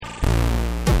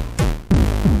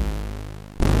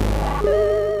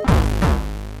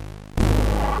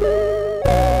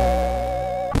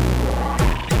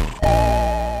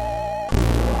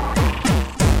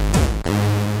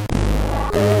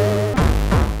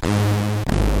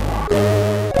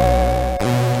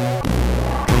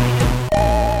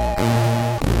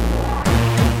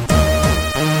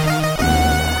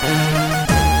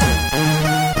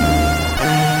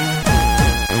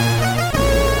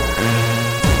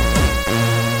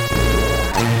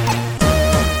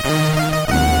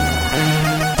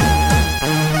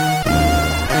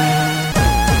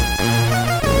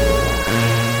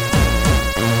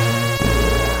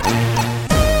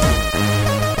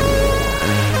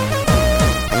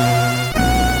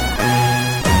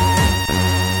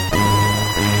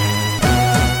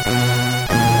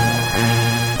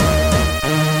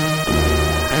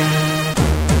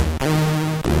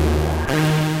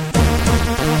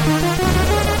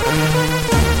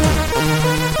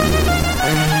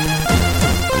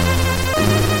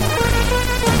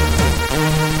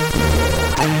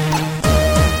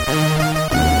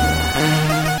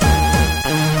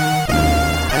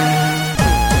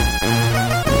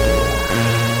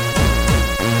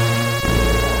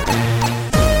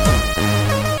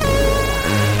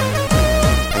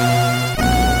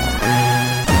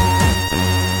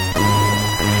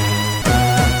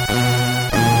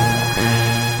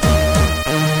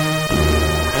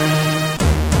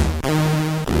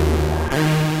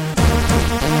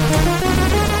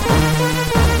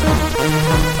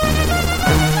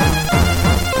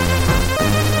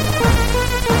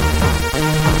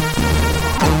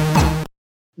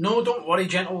No, don't worry,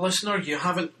 gentle listener, you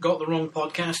haven't got the wrong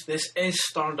podcast. This is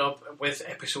Stardub with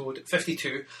episode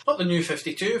 52. Not the new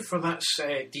 52, for that's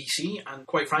DC, and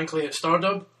quite frankly at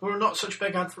Stardub, we're not such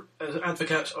big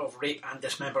advocates of rape and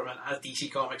dismemberment as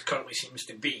DC Comics currently seems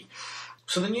to be.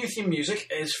 So the new theme music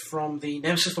is from the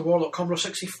Nemesis the Warlock Commodore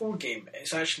 64 game.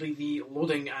 It's actually the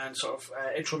loading and sort of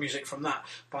intro music from that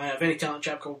by a very talented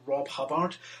chap called Rob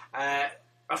Hubbard.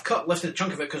 I've lifted a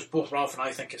chunk of it because both Ralph and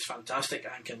I think it's fantastic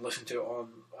and can listen to it on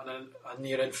a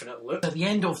near infinite loop. At the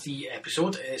end of the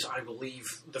episode is, I believe,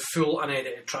 the full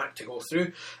unedited track to go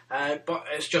through, but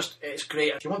it's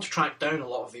great. If you want to track down a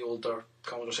lot of the older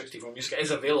Commodore 64 music, it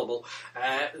is available.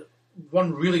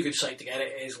 One really good site to get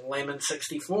it is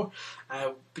Lemon64,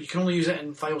 but you can only use it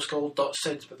in files called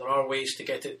 .sids, but there are ways to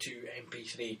get it to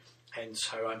MP3, hence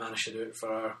how I managed to do it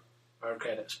for our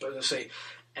credits. But as I say,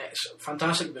 it's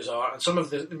fantastic, bizarre, and some of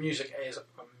the music is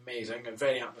amazing and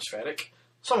very atmospheric.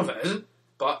 Some of it isn't,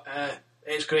 but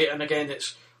it's great, and again,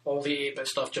 it's all the 8-bit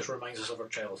stuff just reminds us of our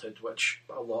childhood, which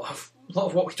a lot of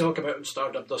what we talk about in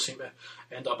Stardub does seem to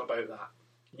end up about that.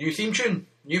 New theme tune,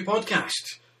 new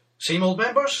podcast, same old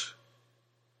members?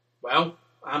 Well,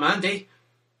 I'm Andy.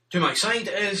 To my side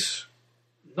is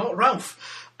not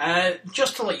Ralph.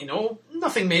 Just to let you know,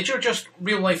 nothing major, just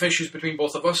real life issues between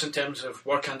both of us in terms of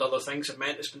work and other things have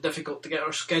meant it's been difficult to get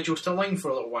our schedules to align for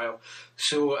a little while.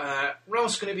 So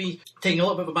Ralph's going to be taking a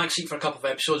little bit of a backseat for a couple of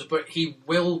episodes, but he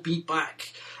will be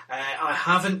back. I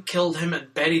haven't killed him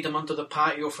and buried him under the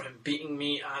patio for him beating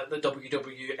me at the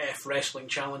WWF Wrestling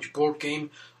Challenge board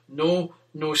game. No,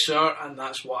 sir, and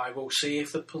that's what I will say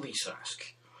if the police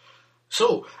ask.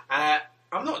 So,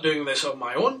 I'm not doing this on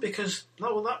my own because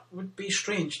that would be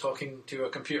strange, talking to a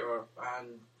computer and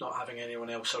not having anyone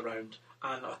else around.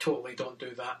 And I totally don't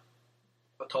do that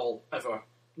at all, ever.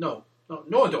 No,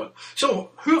 I don't.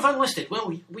 So, who have I enlisted?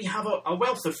 Well, we have a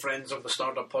wealth of friends of the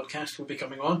Stardust podcast who will be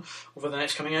coming on over the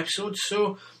next coming episodes.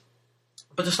 So,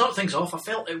 but to start things off, I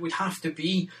felt it would have to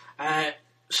be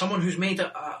someone who's made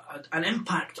an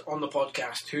impact on the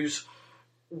podcast,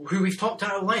 who we've talked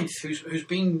at length, who's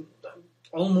been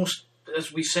almost,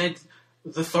 as we said,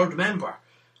 the third member.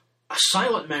 A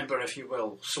silent member, if you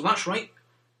will. So that's right.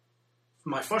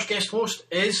 My first guest host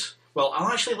is, well, I'll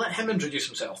actually let him introduce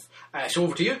himself. So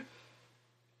over to you.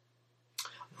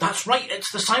 That's right,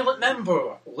 it's the silent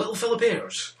member, Little Philip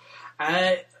Ayres.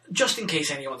 Just in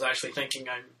case anyone's actually thinking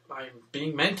I'm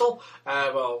being mental,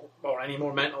 or any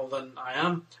more mental than I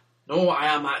am, no, I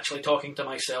am actually talking to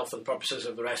myself for the purposes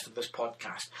of the rest of this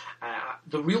podcast.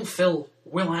 The real Phil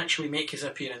will actually make his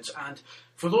appearance, and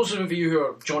for those of you who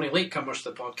are Johnny Latecomers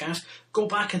to the podcast, go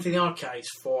back into the archives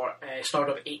for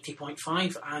Stardom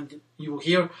 80.5 and you will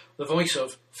hear the voice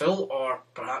of Phil, or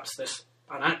perhaps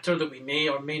an actor that we may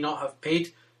or may not have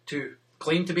paid to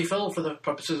claim to be Phil for the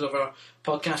purposes of our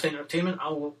podcast entertainment. I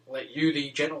will let you,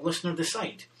 the gentle listener,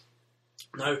 decide.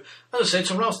 Now, as I said,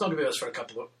 so Ralph's not going to be with us for a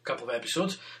couple of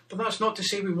episodes, but that's not to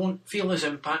say we won't feel his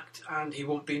impact and he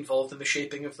won't be involved in the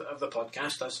shaping of the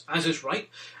podcast, as is right.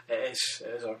 It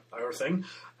is our thing.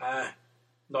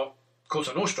 Not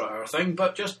Cosa Nostra our thing,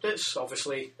 but just it's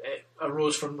obviously it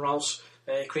arose from Ralph's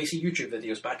crazy YouTube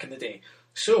videos back in the day.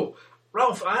 So,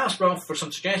 I asked Ralph for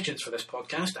some suggestions for this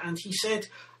podcast, and he said,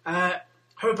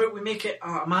 how about we make it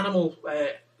a Manimal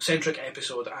centric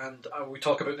episode, and we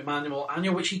talk about the Manimal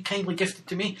Annual, which he kindly gifted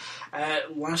to me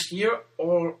last year,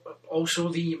 or also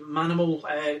the Manimal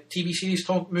TV series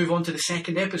move on to the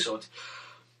second episode.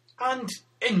 And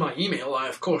in my email, I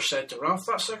of course said to Ralph,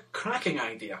 that's a cracking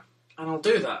idea, and I'll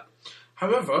do that.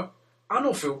 However, I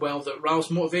know full well that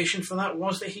Ralph's motivation for that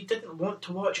was that he didn't want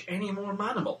to watch any more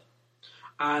Manimal.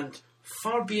 And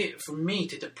far be it from me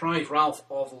to deprive Ralph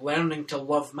of learning to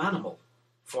love Manimal,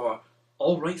 for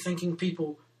all right-thinking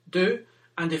people do,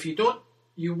 and if you don't,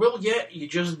 you will yet, you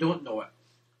just don't know it.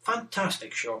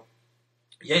 Fantastic show.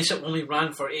 Yes, it only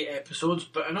ran for 8 episodes,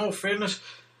 but in all fairness,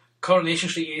 Coronation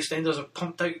Street EastEnders have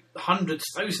pumped out hundreds,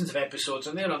 thousands of episodes,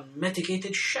 and they're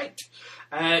unmitigated shite.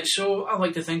 So I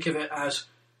like to think of it as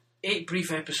 8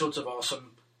 brief episodes of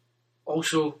awesome,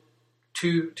 also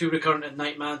two recurrent in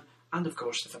Nightman, and of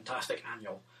course the fantastic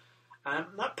Annual.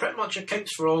 That pretty much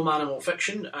accounts for all Manimal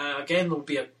fiction. Again, there'll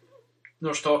be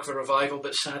there's talk of a revival,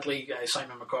 but sadly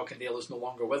Simon McCorkindale is no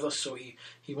longer with us, so he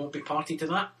won't be party to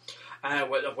that,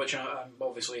 of which I'm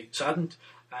obviously saddened.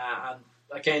 And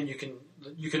again, you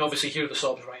can obviously hear the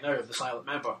sobs right now of the silent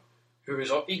member, who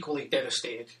is equally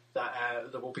devastated that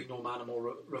there will be no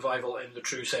Manimal revival in the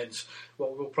true sense.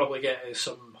 What we'll probably get is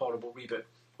some horrible reboot,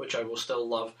 which I will still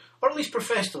love, or at least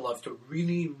profess to love, to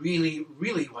really, really,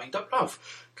 really wind up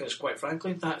Ralph, because quite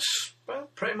frankly, that's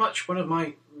pretty much one of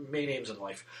my main aims in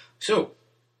life. So,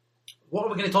 what are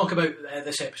we going to talk about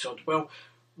this episode? Well,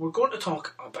 we're going to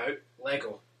talk about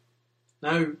Lego.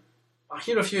 Now, I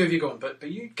hear a few of you going, but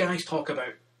you guys talk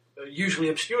about usually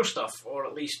obscure stuff, or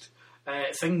at least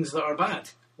things that are bad.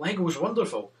 Lego's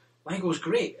wonderful. Lego's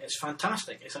great. It's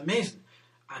fantastic. It's amazing.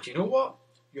 And you know what?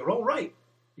 You're all right.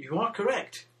 You are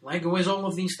correct. Lego is all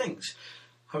of these things.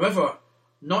 However,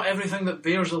 not everything that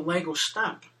bears the Lego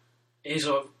stamp is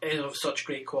of such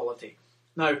great quality.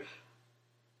 Now,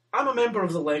 I'm a member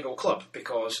of the Lego Club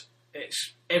because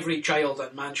it's every child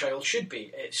and man-child should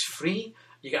be. It's free.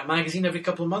 You get a magazine every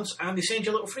couple of months, and they send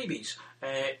you little freebies.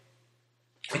 I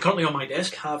currently on my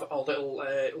desk have a little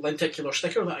lenticular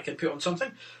sticker that I can put on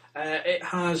something. It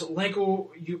has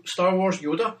Lego Star Wars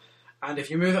Yoda, and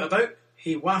if you move it about,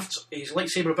 he wafts his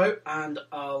lightsaber about, and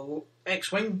a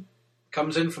X-Wing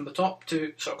comes in from the top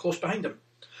to sort of close behind him.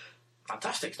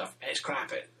 Fantastic stuff. It's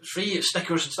crap. It's free, it's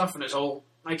stickers and stuff, and it's all,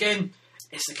 again,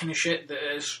 it's the kind of shit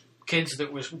that is kids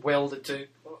that was welded to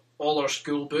all our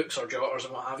school books or jotters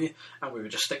and what have you, and we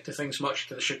would just stick to things much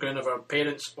to the chagrin of our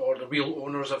parents or the real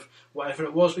owners of whatever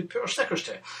it was we'd put our stickers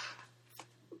to.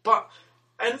 But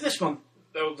in this month,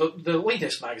 the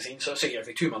latest magazine, so I say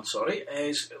every 2 months,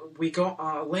 is we got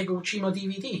a Lego Chima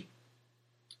DVD.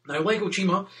 Now, Lego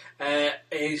Chima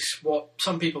is what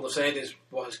some people have said is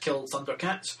what has killed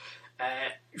Thundercats.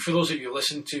 For those of you who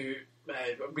listened to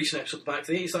a recent episode of Back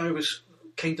to the 80s, I was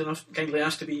kindly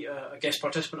asked to be a guest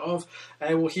participant of.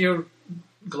 We'll hear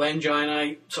Glenn, Jai and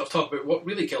I sort of talk about what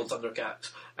really killed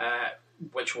Thundercats,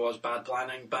 which was bad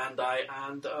planning, Bandai,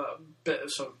 and a bit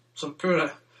of some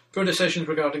poor decisions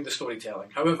regarding the storytelling.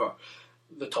 However,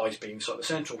 the toys being sort of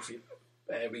the central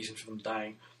reason for them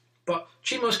dying. But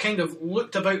Chima's kind of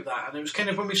looked about that, and it was kind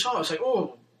of when we saw it, it's like,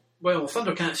 oh, well,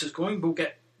 Thundercats is going, we'll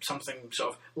get something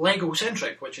sort of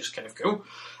Lego-centric, which is kind of cool.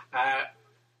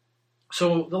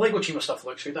 So the Lego Chima stuff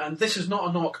looks good, and this is not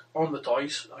a knock on the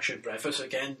toys, I should preface.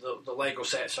 Again, the Lego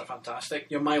sets are fantastic.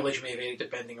 Your mileage may vary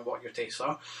depending on what your tastes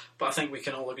are, but I think we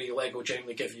can all agree Lego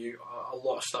generally give you a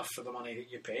lot of stuff for the money that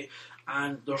you pay,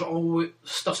 and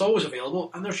stuff's always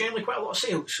available, and there's generally quite a lot of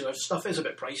sales, so if stuff is a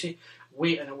bit pricey,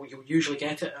 wait and you'll usually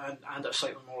get it, and at a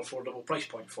slightly more affordable price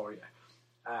point for you.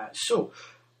 So,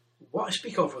 what I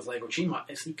speak of with Lego Chima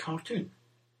is the cartoon.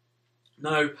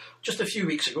 Now, just a few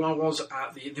weeks ago, I was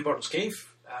at the Burns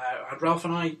Cave, and Ralph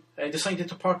and I decided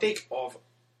to partake of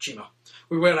Chima.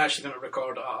 We were actually going to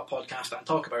record a podcast and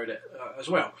talk about it as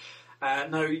well.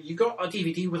 Now, you got a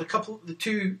DVD with the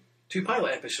two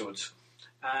pilot episodes.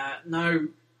 Now,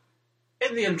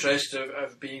 in the interest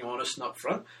of being honest and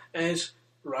upfront, is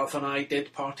Ralph and I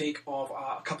did partake of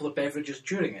a couple of beverages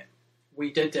during it.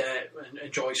 We did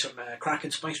enjoy some Kraken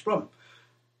spiced rum.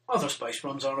 Other spiced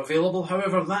rums are available,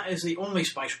 however, that is the only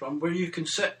spiced rum where you can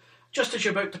sit just as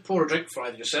you're about to pour a drink for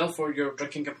either yourself or your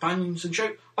drinking companions and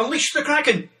shout, "Unleash the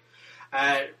Kraken!"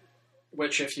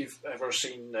 Which, if you've ever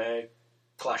seen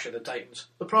Clash of the Titans,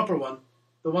 the proper one,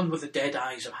 the one with the dead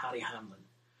eyes of Harry Hamlin.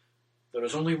 There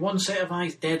is only one set of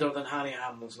eyes deader than Harry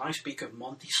Hamlin's, and I speak of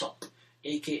Monty Sup,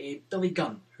 aka Billy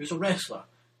Gunn, who's a wrestler.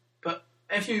 But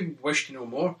if you wish to know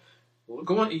more,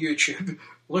 go onto YouTube,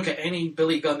 look at any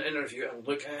Billy Gunn interview and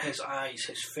look at his eyes.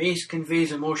 His face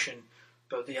conveys emotion,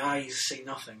 but the eyes say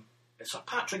nothing. It's a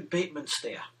Patrick Bateman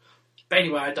stare. But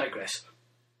anyway, I digress.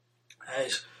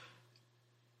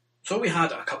 So we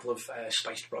had a couple of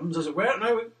spiced rums, as it were.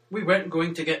 Now, we weren't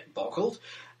going to get boggled,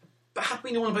 but had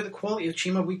we known about the quality of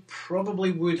Chima, we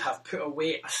probably would have put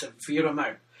away a severe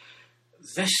amount.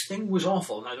 This thing was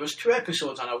awful. Now, there was 2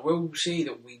 episodes, and I will say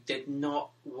that we did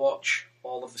not watch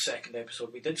all of the second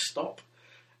episode. We did stop,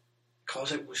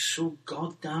 because it was so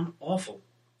goddamn awful.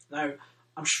 Now,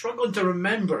 I'm struggling to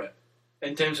remember it,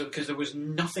 in terms of, because there was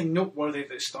nothing noteworthy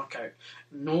that stuck out.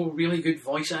 No really good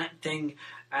voice acting.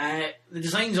 The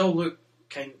designs all look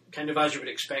kind of as you would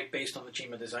expect based on the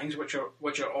Chima designs, which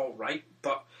are all right,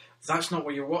 but that's not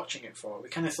what you're watching it for. We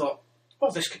kind of thought,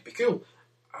 oh, this could be cool.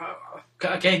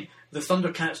 Again, the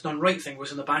Thundercats done right thing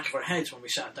was in the back of our heads when we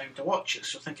sat down to watch it,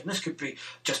 so thinking this could be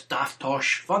just daft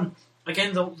tosh fun.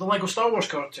 Again, the Lego Star Wars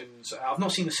cartoons, I've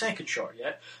not seen the second short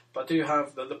yet, but I do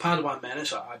have the Padawan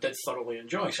Menace I did thoroughly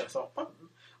enjoy, so I thought, well,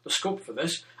 the scope for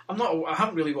this. I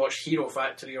haven't really watched Hero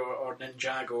Factory or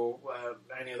Ninjago,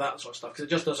 any of that sort of stuff, because it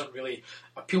just doesn't really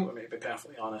appeal to me, to be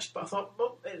perfectly honest. But I thought,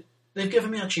 well, they've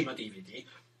given me a Chima DVD,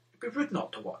 it'd be rude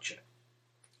not to watch it.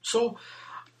 So,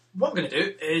 what I'm going to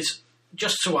do is,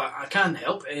 just so I can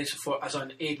help, is as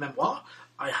an aide-memoire,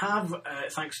 I have,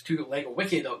 thanks to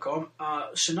LegoWiki.com, a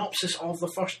synopsis of the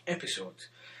first episode.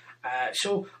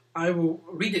 So I will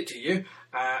read it to you.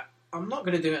 I'm not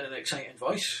going to do it in an exciting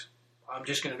voice. I'm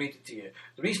just going to read it to you.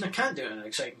 The reason I can't do it in an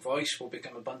exciting voice will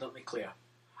become abundantly clear.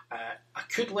 I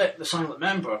could let the silent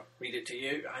member read it to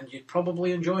you, and you'd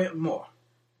probably enjoy it more.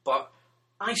 But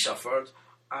I suffered,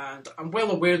 and I'm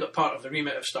well aware that part of the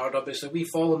remit of Stardub is that we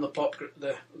fall in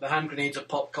the hand grenades of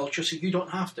pop culture, so you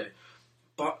don't have to.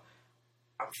 But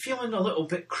I'm feeling a little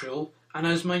bit cruel, and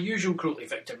as my usual cruelty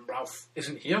victim, Ralph,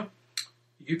 isn't here,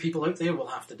 you people out there will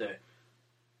have to do it.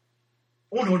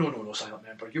 Oh, no, silent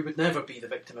member. You would never be the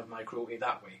victim of my cruelty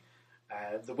that way.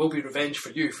 There will be revenge for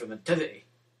you for nativity.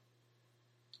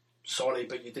 Sorry,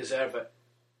 but you deserve it.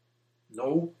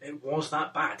 No, it was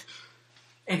that bad.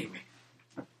 Anyway.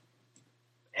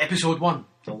 Episode 1,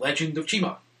 The Legend of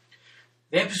Chima.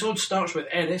 The episode starts with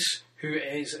Eris, who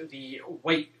is the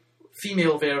white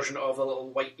female version of the little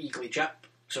white eagly chap,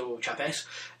 so Chapess,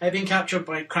 being captured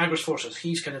by Cragger's forces.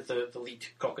 He's kind of the lead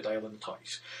crocodile in the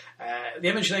toys. The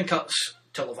image then cuts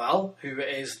to Laval, who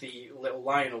is the little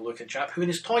Lionel-looking chap, who in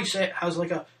his toy set has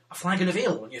like a flagon of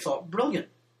ale, and you thought, brilliant,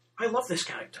 I love this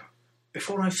character,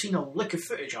 before I've seen a lick of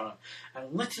footage on him.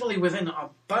 And literally within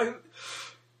about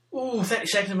 30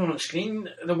 seconds on the screen,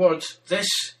 the words "this,"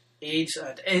 "AIDS,"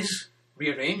 and "is"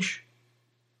 rearrange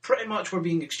pretty much were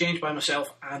being exchanged by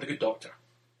myself and the good doctor.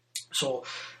 So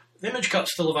the image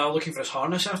cuts to Laval looking for his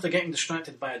harness. After getting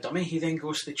distracted by a dummy, he then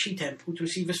goes to the Chi Temple to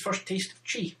receive his first taste of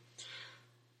Chi.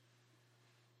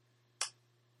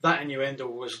 That innuendo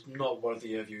was not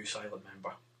worthy of you, silent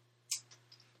member.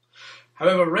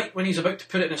 However, right when he's about to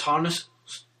put it in his harness,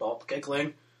 stop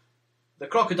giggling, the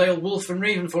crocodile, wolf and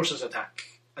raven forces attack.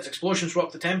 As explosions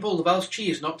rock the temple, Laval's chi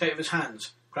is knocked out of his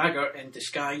hands. Cragger, in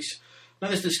disguise. Now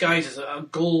this disguise is a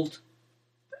gold,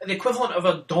 the equivalent of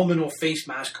a domino face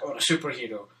mask on a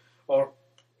superhero, or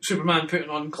Superman putting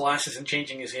on glasses and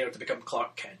changing his hair to become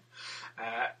Clark Kent.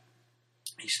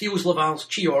 He steals Laval's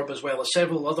chi orb as well as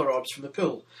several other orbs from the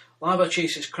pool. Lava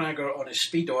chases Cragger on his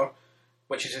Speedor,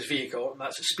 which is his vehicle, and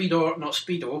that's a Speedor, not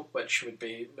Speedo, which would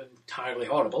be entirely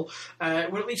horrible,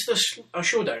 where it leads to a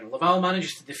showdown. Laval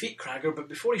manages to defeat Cragger, but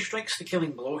before he strikes the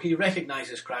killing blow, he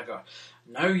recognises Cragger.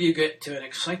 Now you get to an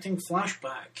exciting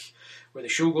flashback, where the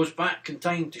show goes back in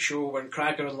time to show when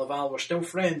Cragger and Laval were still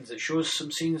friends. It shows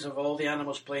some scenes of all the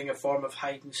animals playing a form of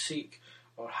hide and seek,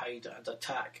 or hide and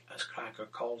attack, as Cragger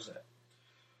calls it.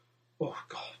 Oh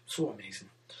God, so amazing.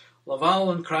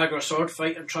 Laval and Cragger sword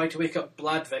fight and try to wake up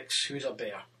Bladvix, who's a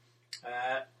bear.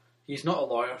 He's not a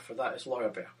lawyer, for that is Lawyer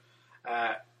Bear.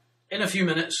 In a few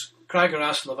minutes, Cragger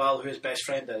asks Laval who his best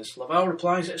friend is. Laval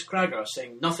replies it's Cragger,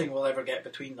 saying nothing will ever get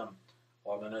between them.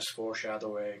 Ominous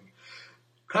foreshadowing.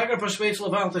 Cragger persuades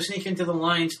Laval to sneak into the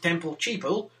Lion's Temple Chi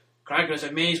Pool. Cragger is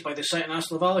amazed by the sight and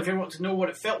asks Laval if he wants to know what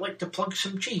it felt like to plug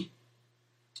some chi.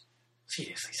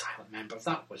 Seriously, silent member,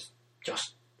 that was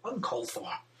just uncalled for.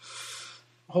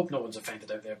 I hope no one's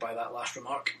offended out there by that last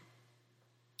remark.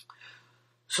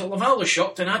 So Laval is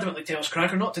shocked and adamantly tells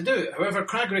Cragger not to do it. However,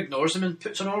 Cragger ignores him and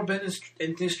puts an orb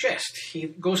into his chest. He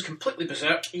goes completely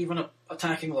berserk, even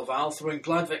attacking Laval, throwing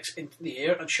Bladvix into the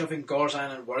air and shoving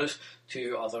Gorzan and Wurz,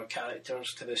 two other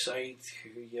characters, to the side,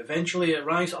 who eventually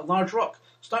arrives at a large rock,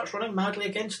 starts running madly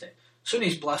against it. Soon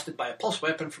he's blasted by a pulse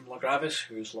weapon from Lagravis,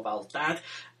 who's Laval's dad,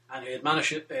 and who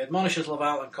admonishes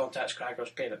Laval and contacts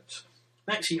Cragger's parents.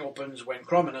 Next scene opens when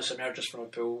Crominus emerges from a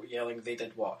pool yelling they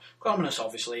did what? Crominus,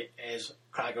 obviously, is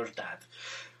Cragger's dad.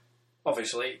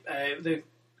 Obviously, the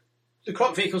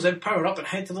Croc vehicles then power up and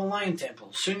head to the Lion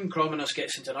Temple. Soon Crominus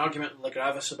gets into an argument with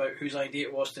Lagravis about whose idea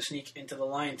it was to sneak into the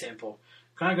Lion Temple.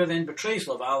 Cragger then betrays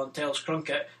Laval and tells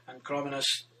Crunket and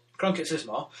Crunket's his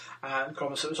ma, and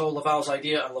Crominus it was all Laval's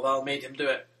idea and Laval made him do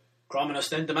it. Crominus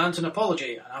then demands an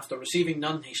apology, and after receiving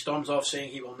none, he storms off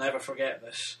saying he will never forget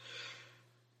this.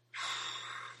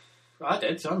 I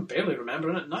did, I'm barely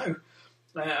remembering it now.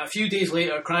 A few days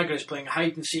later, Cragger is playing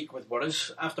hide and seek with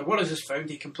Wurz. After Wurz is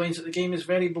found, he complains that the game is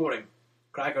very boring.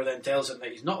 Cragger then tells him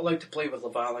that he's not allowed to play with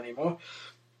Laval anymore.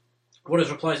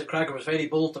 Wurz replies that Cragger was very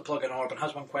bold to plug an orb and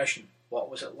has one question: what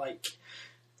was it like?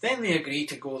 Then they agree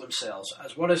to go themselves.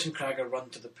 As Wurz and Cragger run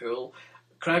to the pool,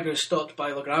 Cragger is stopped by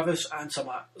Lagravis and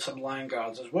some lion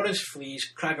guards. As Wurz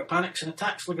flees, Cragger panics and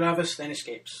attacks Lagravis, then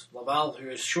escapes. Laval, who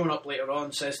is shown up later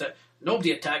on, says that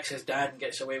nobody attacks his dad and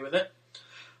gets away with it.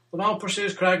 Laval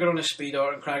pursues Cragger on his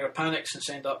Speedor, and Cragger panics and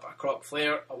sends up a Croc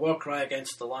Flare, a war cry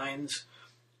against the lions.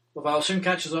 Laval soon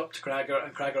catches up to Cragger,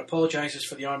 and Cragger apologises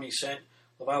for the army he sent.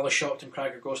 Laval is shocked and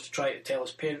Cragger goes to try to tell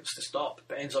his parents to stop,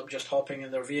 but ends up just hopping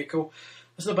in their vehicle.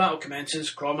 As the battle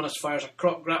commences, Crominus fires a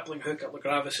Croc grappling hook at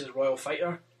Lagravis' Royal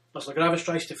Fighter. As Lagravis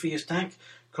tries to free his tank,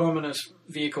 Crominus'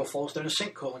 vehicle falls down a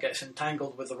sinkhole and gets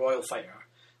entangled with the Royal Fighter.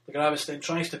 Lagravis then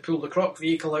tries to pull the Croc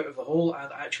vehicle out of the hole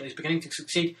and actually is beginning to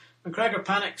succeed when Cragger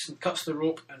panics and cuts the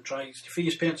rope and tries to free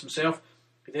his parents himself.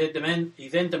 He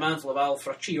then demands Laval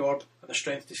for a Chi Orb and the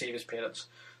strength to save his parents.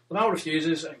 Lamal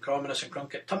refuses, and Crominus and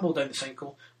Crunkett tumble down the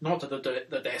sinkhole. Not to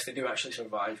their death, they do actually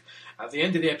survive. At the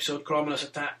end of the episode, Crominus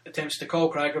attempts to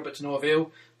call Craiger, but to no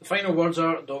avail. The final words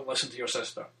are, "Don't listen to your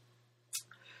sister."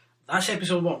 That's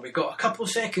episode 1. We got a couple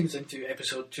of seconds into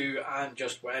episode 2 and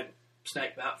just went,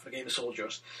 snack that for Game of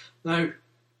Soldiers. Now,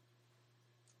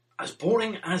 as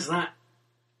boring as that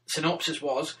synopsis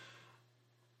was,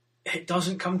 it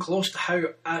doesn't come close to how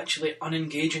actually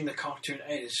unengaging the cartoon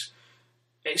is.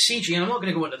 It's CG, and I'm not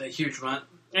going to go into the huge rant.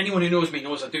 Anyone who knows me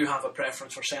knows I do have a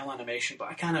preference for cell animation, but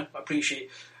I kind of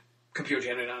appreciate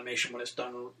computer-generated animation when it's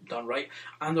done right.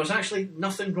 And there's actually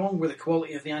nothing wrong with the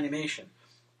quality of the animation.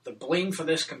 The blame for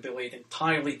this can be laid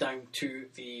entirely down to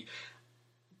the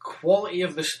quality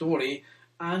of the story,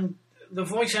 and the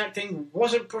voice acting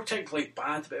wasn't particularly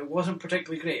bad, but it wasn't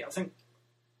particularly great. I think,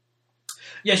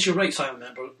 yes, you're right, Silent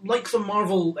Member. Like the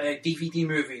Marvel DVD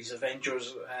movies,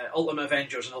 Avengers, Ultimate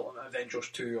Avengers and Ultimate Avengers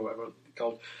 2, or whatever they're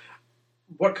called,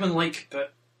 workmanlike,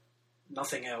 but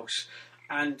nothing else.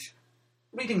 And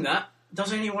reading that,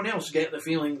 does anyone else get the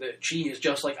feeling that chi is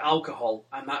just like alcohol,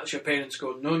 and that's your parents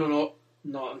go, no,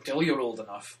 not until you're old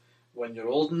enough. When you're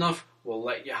old enough, we'll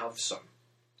let you have some.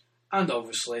 And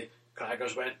obviously,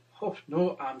 Craggers went, oh,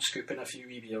 no, I'm scooping a few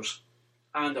wee beers.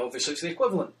 And obviously it's the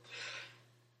equivalent.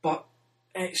 But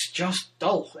it's just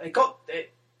dull.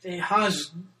 It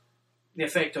has the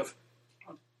effect of,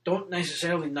 I don't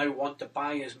necessarily now want to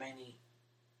buy as many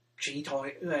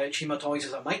Chima toys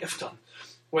as I might have done.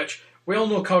 Which, we all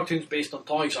know cartoons based on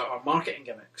toys are marketing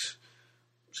gimmicks.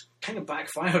 It's kind of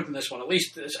backfired in this one, at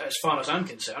least as far as I'm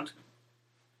concerned.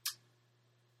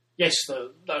 Yes,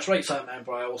 that's right, Silent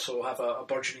Member. I also have a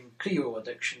burgeoning Creo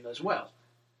addiction as well.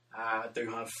 I do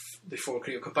have the 4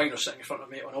 Creo combiners sitting in front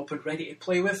of me on open, ready to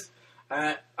play with.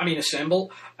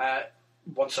 Assemble,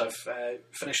 once I've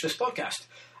finished this podcast.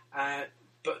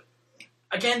 But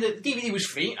again, the DVD was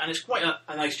free, and it's quite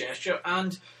a nice gesture.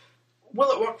 And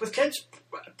will it work with kids?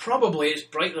 Probably. It's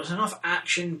bright, there's enough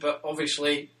action, but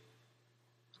obviously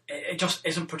it just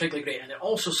isn't particularly great. And it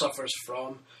also suffers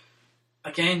from,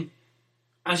 again,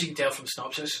 as you can tell from the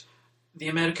synopsis, the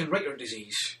American writer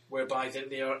disease, whereby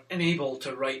they are unable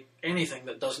to write anything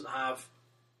that doesn't have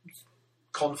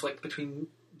conflict between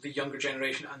the younger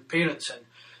generation and parents. And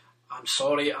I'm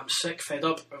sorry, I'm sick, fed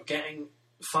up of getting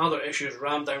father issues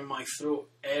rammed down my throat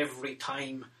every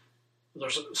time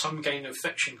there's some kind of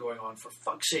fiction going on. For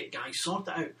fuck's sake, guys, sort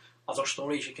it out. Other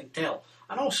stories you can tell.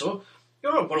 And also,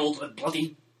 you're a world with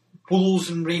bloody wolves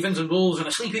and ravens and wolves and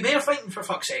a sleepy bear fighting, for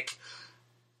fuck's sake.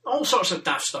 All sorts of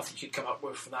daft stuff you could come up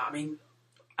with for that. I mean,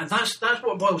 and that's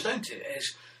what it boils down to,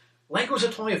 is Lego's a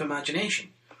toy of imagination.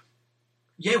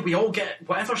 Yeah, we all get,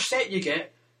 whatever set you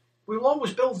get, we'll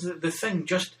always build the thing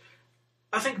just,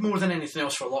 I think more than anything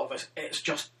else for a lot of us, it's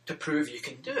just to prove you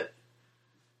can do it.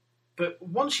 But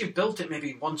once you've built it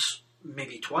maybe once,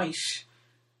 maybe twice,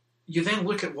 you then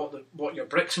look at what your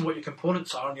bricks and what your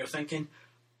components are, and you're thinking,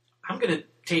 I'm going to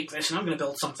take this and I'm going to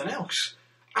build something else.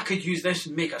 I could use this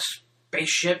and make a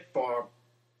spaceship or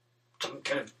some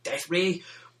kind of death ray.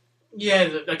 Yeah,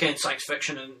 again, science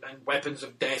fiction and weapons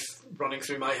of death running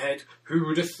through my head. Who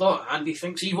would have thought? Andy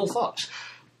thinks evil thoughts.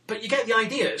 But you get the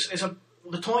idea.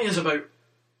 The toy is about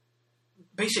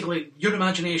basically your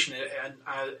imagination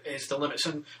is the limits.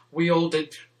 And we all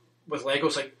did with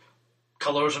Legos, like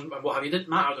colours and what have you. It didn't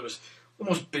matter. There was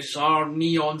almost bizarre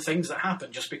neon things that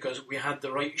happened just because we had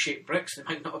the right shaped bricks. They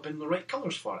might not have been the right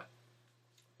colours for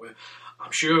it.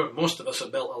 I'm sure most of us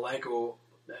have built a Lego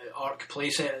Ark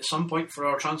playset at some point for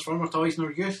our Transformer toys in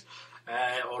our youth,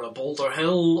 or a Boulder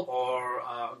Hill, or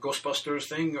a Ghostbusters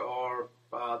thing, or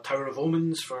a Tower of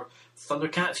Omens for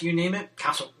Thundercats, you name it,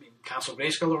 Castle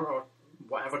Grayskull, or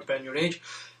whatever, depending on your age.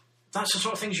 That's the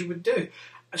sort of things you would do.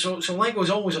 So Lego is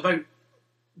always about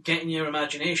getting your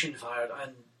imagination fired,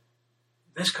 and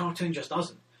this cartoon just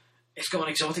doesn't. It's got an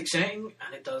exotic setting,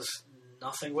 and it does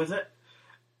nothing with it.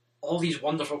 All these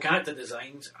wonderful character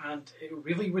designs, and it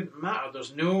really wouldn't matter.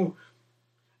 There's no,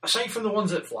 aside from the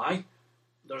ones that fly,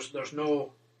 there's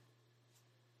no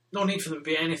need for them to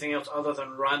be anything else other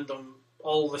than random,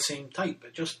 all the same type.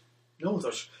 It's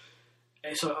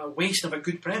a waste of a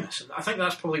good premise, and I think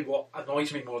that's probably what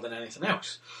annoys me more than anything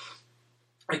else.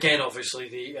 Again, obviously,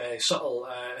 the subtle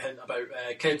hint about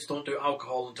kids don't do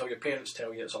alcohol until your parents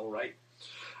tell you it's all right.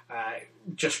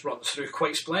 Just runs through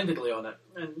quite splendidly on it.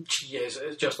 And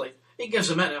it's just like, it gives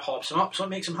them it and it hops them up, so it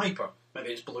makes them hyper.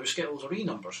 Maybe it's blue Skittles or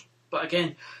E-numbers. But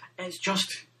again, it's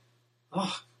just,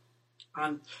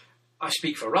 and I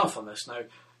speak for Ralph on this now.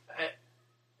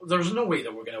 There's no way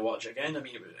that we're going to watch it again. I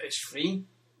mean, it's free,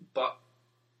 but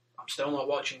I'm still not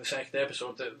watching the second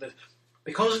episode.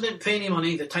 because I didn't pay any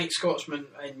money, the tight Scotsman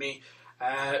in me,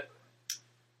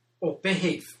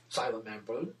 behave, silent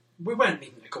member. We weren't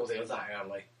needing to go there that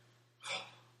early.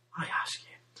 I ask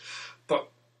you. But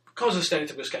because of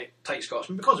Stereotypical Tight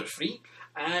Scotsman, because it's free,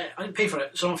 I didn't pay for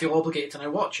it, so I don't feel obligated to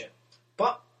now watch it.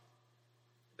 But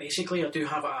basically, I do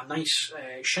have a nice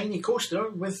shiny coaster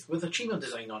with a Chima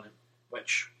design on it,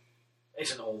 which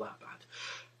isn't all that bad.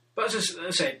 But as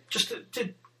I said, just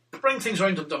to bring things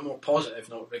around to a more positive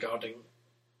note regarding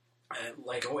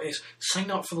Lego, is sign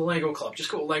up for the Lego Club.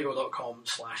 Just go to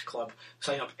lego.com/club,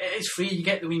 sign up. It is free, you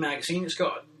get the wee magazine, it's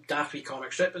got a daft wee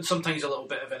comic strip and sometimes a little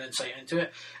bit of an insight into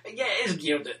it. And yeah, it is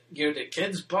geared at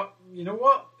kids, but you know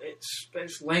what?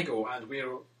 It's Lego, and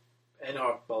we're in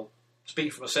our, well,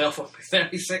 speaking for myself, I'll be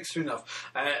 36 soon enough.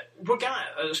 We're going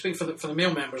to speak for the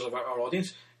male members of our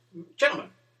audience. Gentlemen,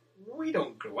 we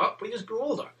don't grow up, we just grow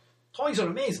older. Toys are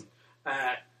amazing.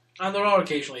 And there are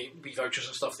occasionally wee vouchers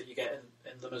and stuff that you get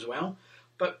in them as well.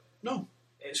 But no,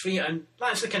 it's free, and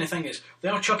that's the kind of thing is, they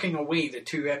are chucking away the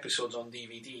 2 episodes on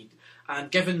DVD,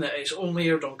 and given that it's only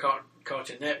aired on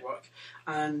Cartoon Network,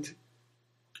 and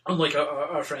unlike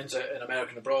our friends in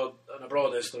America and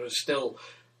abroad is, there is still,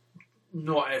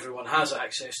 not everyone has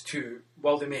access to,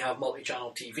 while they may have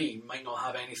multi-channel TV, might not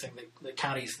have anything that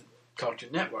carries the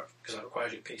Cartoon Network, because that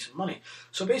requires you to pay some money.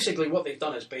 So basically what they've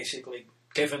done is basically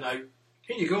given out,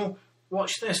 here you go,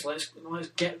 watch this, let's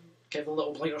get the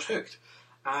little blighters hooked.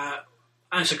 And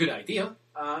it's a good idea.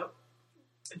 It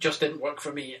just didn't work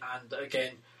for me, and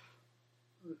again,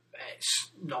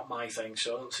 it's not my thing,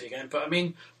 so I don't say again. But I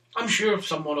mean, I'm sure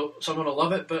someone will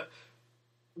love it, but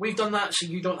we've done that so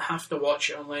you don't have to watch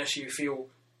it unless you feel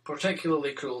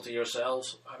particularly cruel to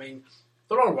yourselves. I mean,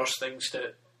 there are worse things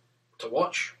to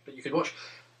watch, but you could watch.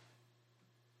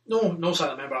 No,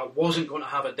 silent member, I wasn't going to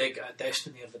have a dig at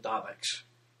Destiny of the Daleks.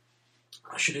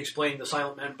 I should explain the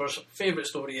silent member's favourite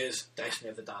story is Destiny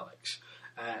of the Daleks.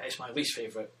 It's my least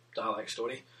favourite Dalek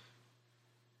story.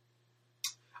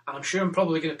 And I'm sure I'm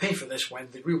probably going to pay for this when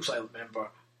the real silent member,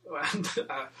 and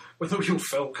when the real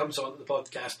Phil comes on the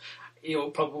podcast,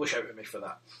 he'll probably shout at me for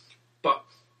that. But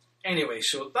anyway,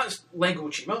 so that's Lego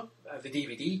Chima, the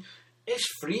DVD. It's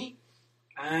free.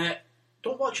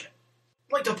 Don't watch it.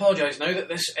 I'd like to apologise now that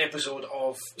this episode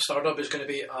of Stardub is going to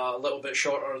be a little bit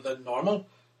shorter than normal.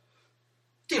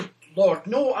 Dear Lord,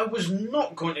 no, I was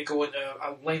not going to go into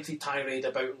a lengthy tirade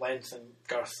about length and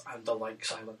girth and the like,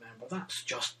 silent member. That's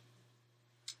just...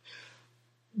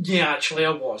 Yeah, actually,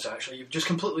 I was, actually. You've just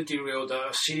completely derailed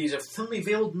a series of thinly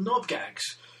veiled knob gags.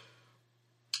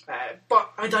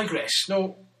 But I digress.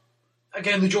 No,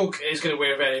 again, the joke is going to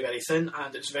wear very, very thin,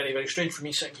 and it's very, very strange for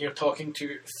me sitting here talking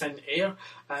to thin air.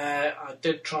 I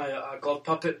did try a glove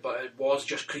puppet, but it was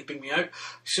just creeping me out.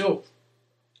 So,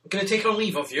 I'm going to take our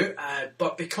leave of you,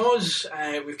 but because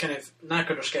we've kind of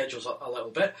knackered our schedules a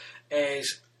little bit,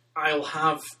 is I'll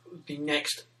have the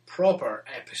next proper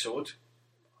episode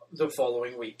the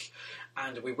following week.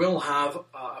 And we will have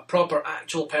a proper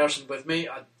actual person with me,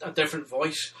 a different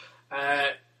voice.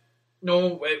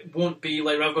 No, it won't be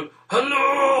like Rav going,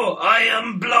 hello, I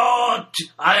am Blood,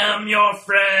 I am your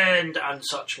friend, and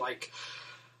such like.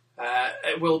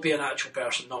 It will be an actual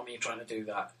person, not me trying to do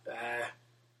that.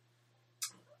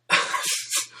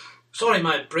 Sorry,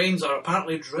 my brains are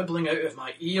apparently dribbling out of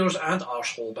my ears and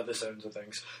arsehole by the sounds of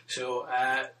things. So,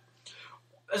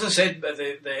 as I said,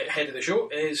 the head of the show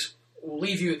is, we'll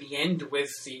leave you at the end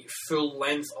with the full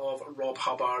length of Rob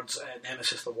Hubbard's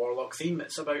Nemesis the Warlock theme.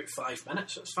 It's about 5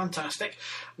 minutes, so it's fantastic.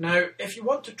 Now, if you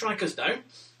want to track us down,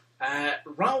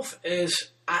 Ralph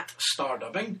is at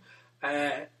Stardubbing.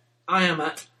 I am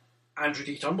at Andrew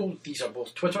D. Turnbull. These are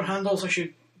both Twitter handles, I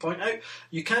should point out.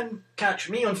 You can catch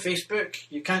me on Facebook.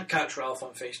 You can't catch Ralph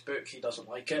on Facebook. He doesn't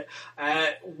like it.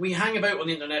 We hang about on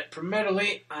the internet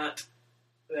primarily at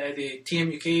the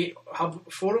TMUK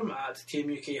Hub forum at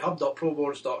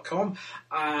tmukhub.proboards.com,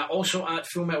 also at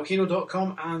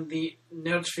fullmetalhero.com, and the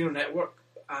Nerdsphere Network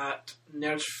at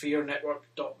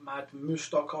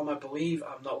nerdspherenetwork.madmoose.com, I believe.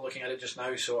 I'm not looking at it just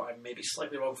now, so I may be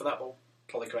slightly wrong for that, but I'll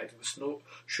probably correct it with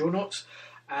show notes.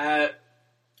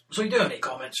 So if you do have any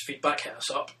comments, feedback, hit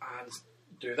us up and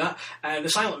do that. The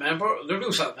silent member, the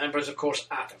real silent member, is of course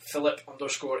at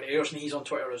Philip_Ayers, and he's on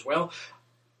Twitter as well.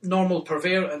 Normal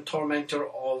purveyor and tormentor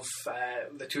of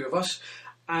the two of us.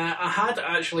 I had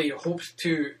actually hoped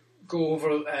to go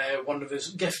over one of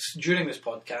his gifts during this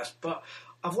podcast, but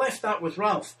I've left that with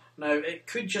Ralph. Now, it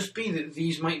could just be that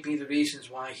these might be the reasons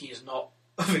why he is not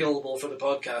available for the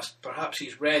podcast. Perhaps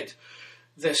he's read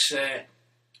this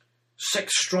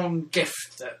 6-strong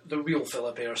gift that the real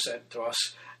Philip Ayers sent to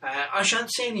us. I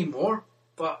shan't say any more,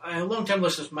 but long-term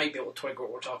listeners might be able to twig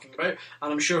what we're talking about,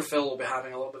 and I'm sure Phil will be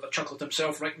having a little bit of a chuckle to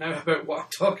himself right now about what I'm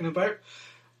talking about.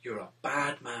 You're a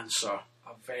bad man, sir.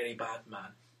 A very bad man.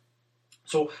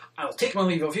 So I'll take my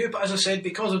leave of you, but as I said,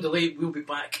 because of delay, we'll be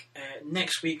back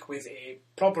next week with a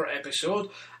proper episode,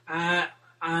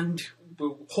 and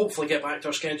we'll hopefully get back to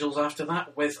our schedules after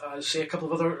that with, say, a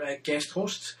couple of other guest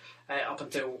hosts, up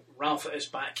until Ralph is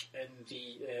back in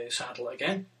the saddle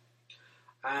again.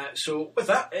 So with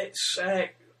that, it's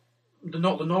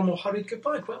not the normal hurried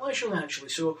goodbye, quite leisurely actually.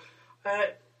 So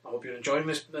I hope you're enjoying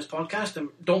this podcast, and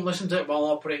don't listen to it while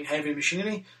operating heavy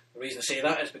machinery. The reason I say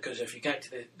that is because if you get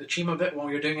to the Chima bit while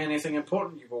you're doing anything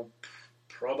important, you will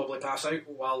probably pass out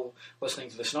while listening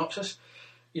to the synopsis.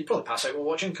 You'd probably pass out while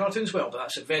watching cartoons as well, but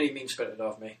that's a very mean-spirited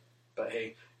of me. But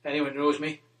hey, anyone who knows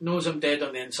me knows I'm dead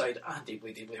on the inside and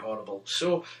deeply, deeply horrible.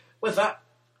 So with that,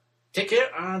 take care,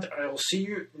 and I'll see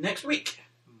you next week.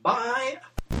 Bye!